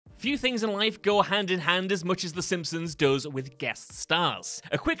Few things in life go hand in hand as much as The Simpsons does with guest stars.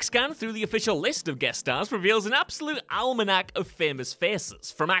 A quick scan through the official list of guest stars reveals an absolute almanac of famous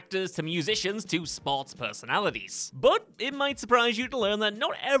faces, from actors to musicians to sports personalities. But it might surprise you to learn that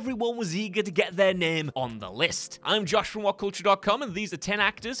not everyone was eager to get their name on the list. I'm Josh from WhatCulture.com, and these are 10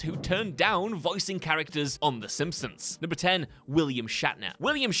 actors who turned down voicing characters on The Simpsons. Number 10, William Shatner.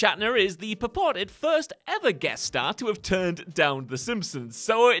 William Shatner is the purported first ever guest star to have turned down The Simpsons,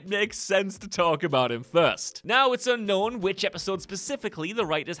 so it makes sense to talk about him first. Now, it's unknown which episode specifically the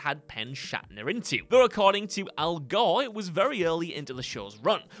writers had penned Shatner into, though according to Al Gore, it was very early into the show's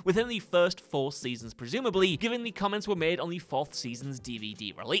run, within the first 4 seasons presumably, given the comments were made on the 4th season's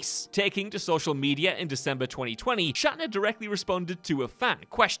DVD release. Taking to social media in December 2020, Shatner directly responded to a fan,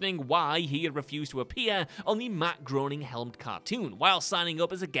 questioning why he had refused to appear on the Matt Groening-helmed cartoon, while signing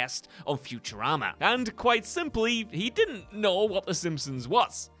up as a guest on Futurama. And quite simply, he didn't know what The Simpsons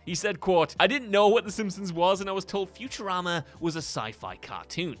was. He said, quote, "I didn't know what The Simpsons was, and I was told Futurama was a sci-fi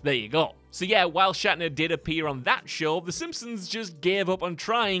cartoon." There you go. So yeah, while Shatner did appear on that show, The Simpsons just gave up on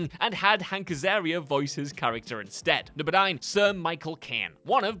trying and had Hank Azaria voice his character instead. Number 9, Sir Michael Caine.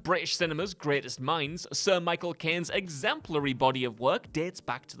 One of British cinema's greatest minds, Sir Michael Caine's exemplary body of work dates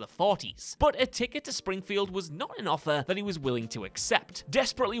back to the 40s. But a ticket to Springfield was not an offer that he was willing to accept.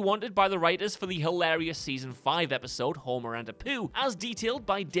 Desperately wanted by the writers for the hilarious Season 5 episode Homer and Apu, as detailed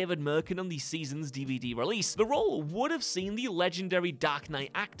by David Merkin on the season's DVD release, the role would have seen the legendary Dark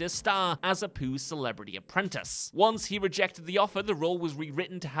Knight actor star as Apu's celebrity apprentice. Once he rejected the offer, the role was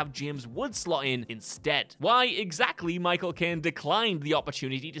rewritten to have James Woods slot in instead. Why exactly Michael Caine declined the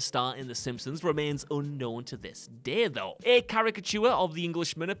opportunity to star in The Simpsons remains unknown to this day, though. A caricature of the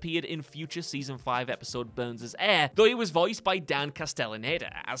Englishman appeared in future Season 5 episode Burns' Air, though he was voiced by Dan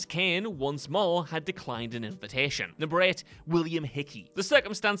Castellaneta, as Caine, once more, had declined an invitation. Number 8, William Hickey. The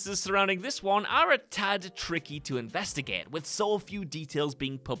circumstances surrounding this one are a tad tricky to investigate, with so few details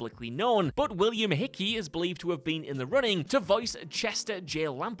being publicly known, but William Hickey is believed to have been in the running to voice Chester J.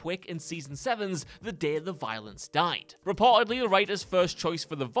 Lampwick in Season 7's The Day the Violence Died. Reportedly the writer's first choice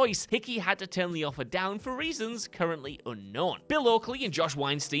for the voice, Hickey had to turn the offer down for reasons currently unknown. Bill Oakley and Josh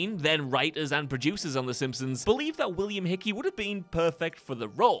Weinstein, then writers and producers on The Simpsons, believe that William Hickey would have been perfect for the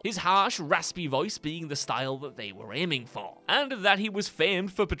role, his harsh, raspy voice being the style that they were aiming for, and that he was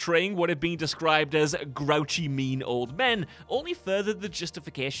famed for portraying what had been described as grouchy, mean old men only furthered the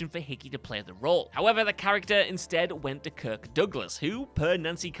justification for Hickey to play the role. However, the character instead went to Kirk Douglas, who, per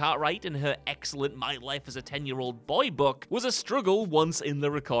Nancy Cartwright in her excellent My Life as a 10-Year-Old Boy book, was a struggle once in the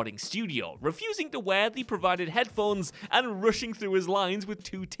recording studio, refusing to wear the provided headphones and rushing through his lines with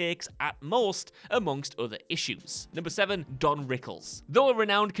 2 takes at most, amongst other issues. Number 7, Don Rickles. Though a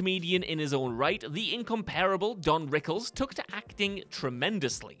renowned comedian in his own right, the incomparable Don Rickles took to acting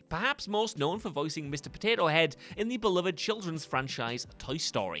tremendously, perhaps most known for voicing Mr. Potato Head in the beloved children's franchise Toy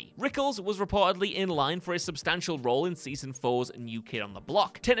Story. Rickles was reportedly in line for a substantial role in Season 4's New Kid on the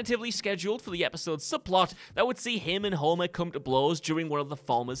Block, tentatively scheduled for the episode's subplot that would see him and Homer come to blows during one of the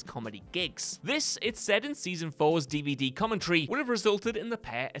former's comedy gigs. This, it's said in Season 4's DVD commentary, would have resulted in the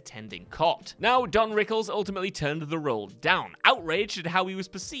pair attending court. Now, Don Rickles ultimately turned the role down, outraged at how he was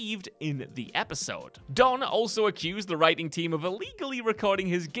perceived in the episode. Don also accused the writing team of illegally recording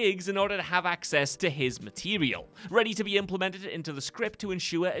his gigs in order to have access to his material, ready to be implemented into the script to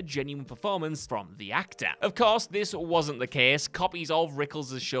ensure a genuine performance from the actor. Of course, this wasn't the case. Copies of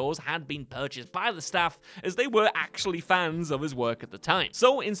Rickles' shows had been purchased by the staff, as they were actually fans of his work at the time.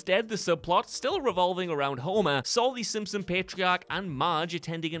 So instead, the subplot, still revolving around Homer, saw the Simpson patriarch and Marge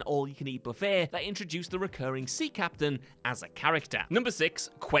attending an all-you-can-eat buffet that introduced the recurring sea captain as a character. Number 6,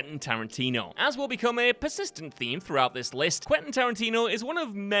 Quentin Tarantino. As will become a persistent theme throughout this list, Quentin Tarantino is one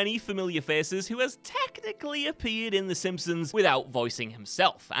of many familiar faces who has technically appeared in The Simpsons without voicing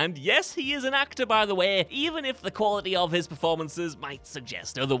himself. And yes, he is an actor, by the way, even if the quality of his performances might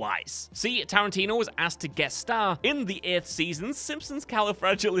suggest otherwise. See, Tarantino was asked to guest star in the 8th season's Simpsons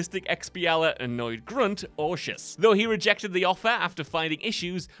califragilisticexpialidocious grunt, Orcius, though he rejected the offer after finding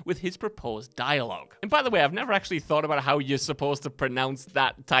issues with his proposed dialogue. And by the way, I've never actually thought about how you're supposed to pronounce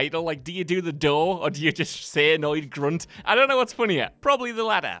that title. Like, do you do the do, or do you just say annoyed grunt? I don't know what's funnier. Probably the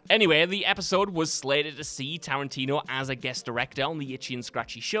latter. Anyway, the episode was slated to see Tarantino as a guest director on the Itchy and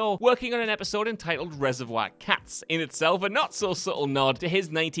Scratchy show, working on an episode entitled Reservoir Cats, in itself a not-so-subtle nod to his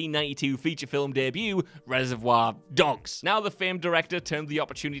 1992 feature film debut, Reservoir Dogs. Now, the famed director turned the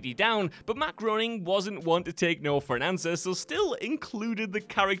opportunity down, but Matt Groening wasn't one to take no for an answer, so still included the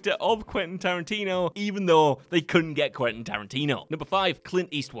character of Quentin Tarantino, even though they couldn't get Quentin Tarantino. Number 5, Clint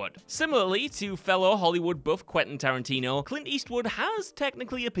Eastwood. Similarly to fellow Hollywood buff Quentin Tarantino, Clint Eastwood has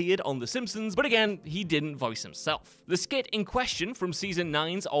technically appeared on The Simpsons, but again, he didn't voice himself. The skit in question from season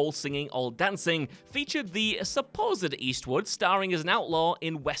 9's All Singing, All Dancing featured the supposed Eastwood starring as an outlaw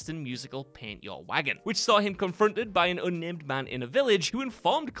in Western musical Paint Your Wagon, which saw him confronted by an unnamed man in a village who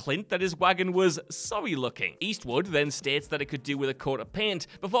informed Clint that his wagon was sorry looking. Eastwood then states that it could do with a coat of paint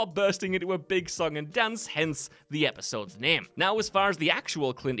before bursting into a big song and dance, hence the episode's name. Now, as far as the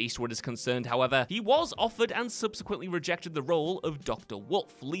actual Clint Eastwood is concerned, however, he was offered and subsequently rejected the role of Dr.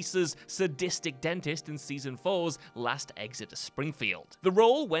 Wolf, Lisa's sadistic dentist in season 4's Last Exit to Springfield. The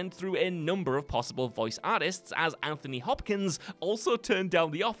role went through a number of possible voice artists, as Anthony Hopkins also turned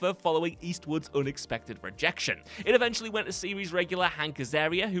down the offer following Eastwood's unexpected rejection. It eventually went to series regular Hank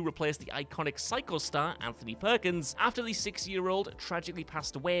Azaria, who replaced the iconic Psycho star Anthony Perkins after the 6-year-old tragically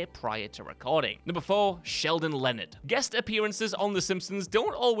passed away prior to recording. Number 4, Sheldon Leonard. Guest appearances on The Simpsons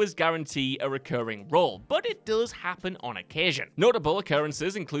don't always guarantee a recurring role, but it does happen on occasion. Notable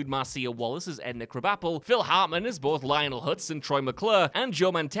occurrences include Marcia Wallace as Edna Krabappel, Phil Hartman as both Lionel Hutz and Troy McClure, and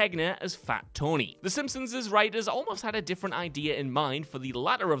Joe Mantegna as Fat Tony. The Simpsons' writers almost had a different idea in mind for the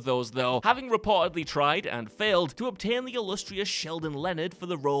latter of those, though, having reportedly tried and failed to obtain the illustrious Sheldon Leonard for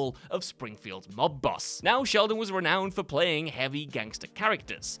the role of Springfield's mob boss. Now, Sheldon was renowned for playing heavy gangster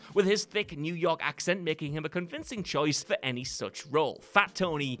characters, with his thick New York accent making him a convincing choice for any such role, Fat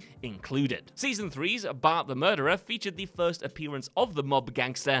Tony included. Season 3's Bart the Murderer featured the first appearance of the mob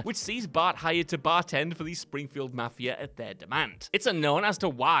gangster, which sees Bart hired to bartend for the Springfield Mafia at their demand. It's unknown as to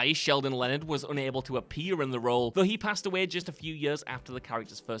why Sheldon Leonard was unable to appear in the role, though he passed away just a few years after the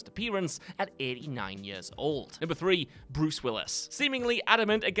character's first appearance at 89 years old. Number 3, Bruce Willis. Seemingly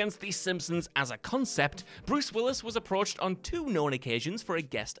adamant against The Simpsons as a concept, Bruce Willis was approached on 2 known occasions for a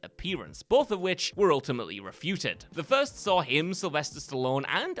guest appearance, both of which were ultimately refuted. The first saw him, Sylvester Stallone,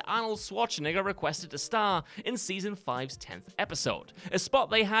 and Arnold Schwarzenegger requested to star in season 5's 10th episode, a spot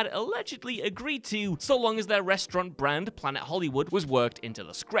they had allegedly agreed to so long as their restaurant brand Planet Hollywood was worked into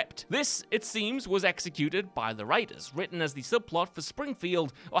the script. This, it seems, was executed by the writers, written as the subplot for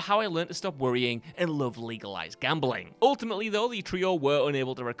Springfield, or How I Learned to Stop Worrying and Love Legalized Gambling. Ultimately, though, the trio were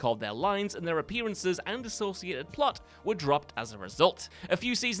unable to record their lines, and their appearances and associated plot were dropped as a result. A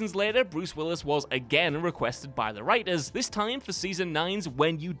few seasons later, Bruce Willis was again requested by the writers, this time for season 9's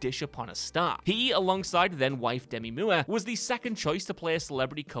When You Dish Upon a Star. He, alongside then-wife Demi Moore, was the second choice to play a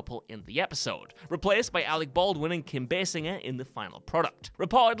celebrity couple in the episode, replaced by Alec Baldwin and Kim Basinger in the final product.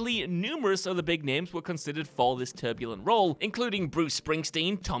 Reportedly, numerous other big names were considered for this turbulent role, including Bruce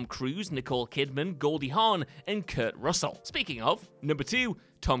Springsteen, Tom Cruise, Nicole Kidman, Goldie Hawn, and Kurt Russell. Speaking of, number 2,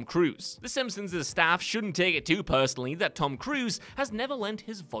 Tom Cruise. The Simpsons' staff shouldn't take it too personally that Tom Cruise has never lent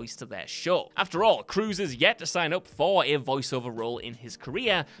his voice to their show. After all, Cruise is yet to sign up for a voiceover role in his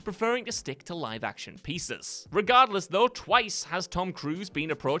career, preferring to stick to live-action pieces. Regardless, though, twice has Tom Cruise been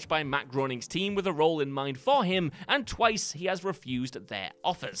approached by Matt Groening's team with a role in mind for him, and twice he has refused their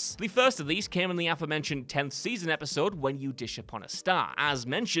offers. The first of these came in the aforementioned 10th season episode When You Dish Upon a Star. As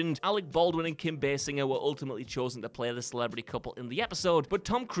mentioned, Alec Baldwin and Kim Basinger were ultimately chosen to play the celebrity couple in the episode, but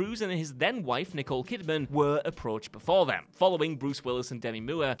Tom Cruise and his then-wife Nicole Kidman were approached before them, following Bruce Willis and Demi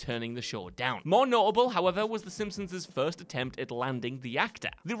Moore turning the show down. More notable, however, was The Simpsons' first attempt at landing the actor.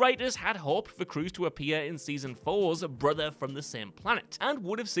 The writers had hoped for Cruise to appear in season 4's Brother from the Same Planet, and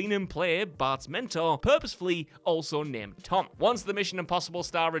would have seen him play Bart's mentor, purposefully also named Tom. Once the Mission Impossible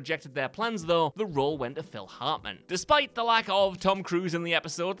star rejected their plans, though, the role went to Phil Hartman. Despite the lack of Tom Cruise in the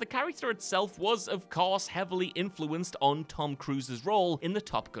episode, the character itself was, of course, heavily influenced on Tom Cruise's role in the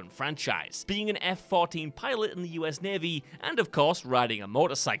Top Gun franchise, being an F-14 pilot in the US Navy, and of course riding a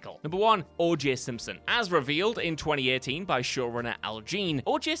motorcycle. Number 1, O.J. Simpson. As revealed in 2018 by showrunner Al Jean,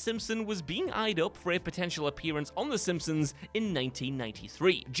 O.J. Simpson was being eyed up for a potential appearance on The Simpsons in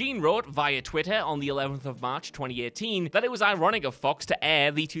 1993. Jean wrote via Twitter on the 11th of March 2018 that it was ironic of Fox to air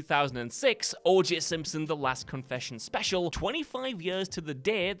the 2006 O.J. Simpson The Last Confession special 25 years to the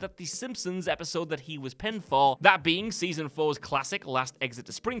day that The Simpsons episode that he was penned for, that being season 4's classic Last Exit exit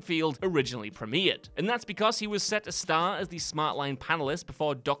to Springfield originally premiered. And that's because he was set to star as the Smartline panelist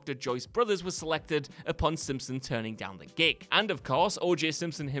before Dr. Joyce Brothers was selected upon Simpson turning down the gig. And of course, O.J.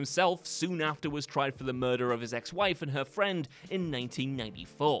 Simpson himself soon after was tried for the murder of his ex-wife and her friend in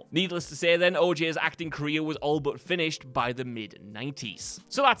 1994. Needless to say then, O.J.'s acting career was all but finished by the mid-90s.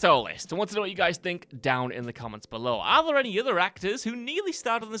 So that's our list. I want to know what you guys think down in the comments below. Are there any other actors who nearly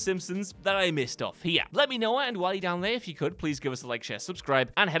starred on The Simpsons that I missed off here? Let me know, and while you're down there, if you could, please give us a like, share,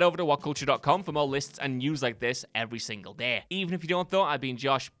 subscribe, and head over to whatculture.com for more lists and news like this every single day. Even if you don't though, I've been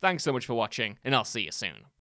Josh, thanks so much for watching, and I'll see you soon.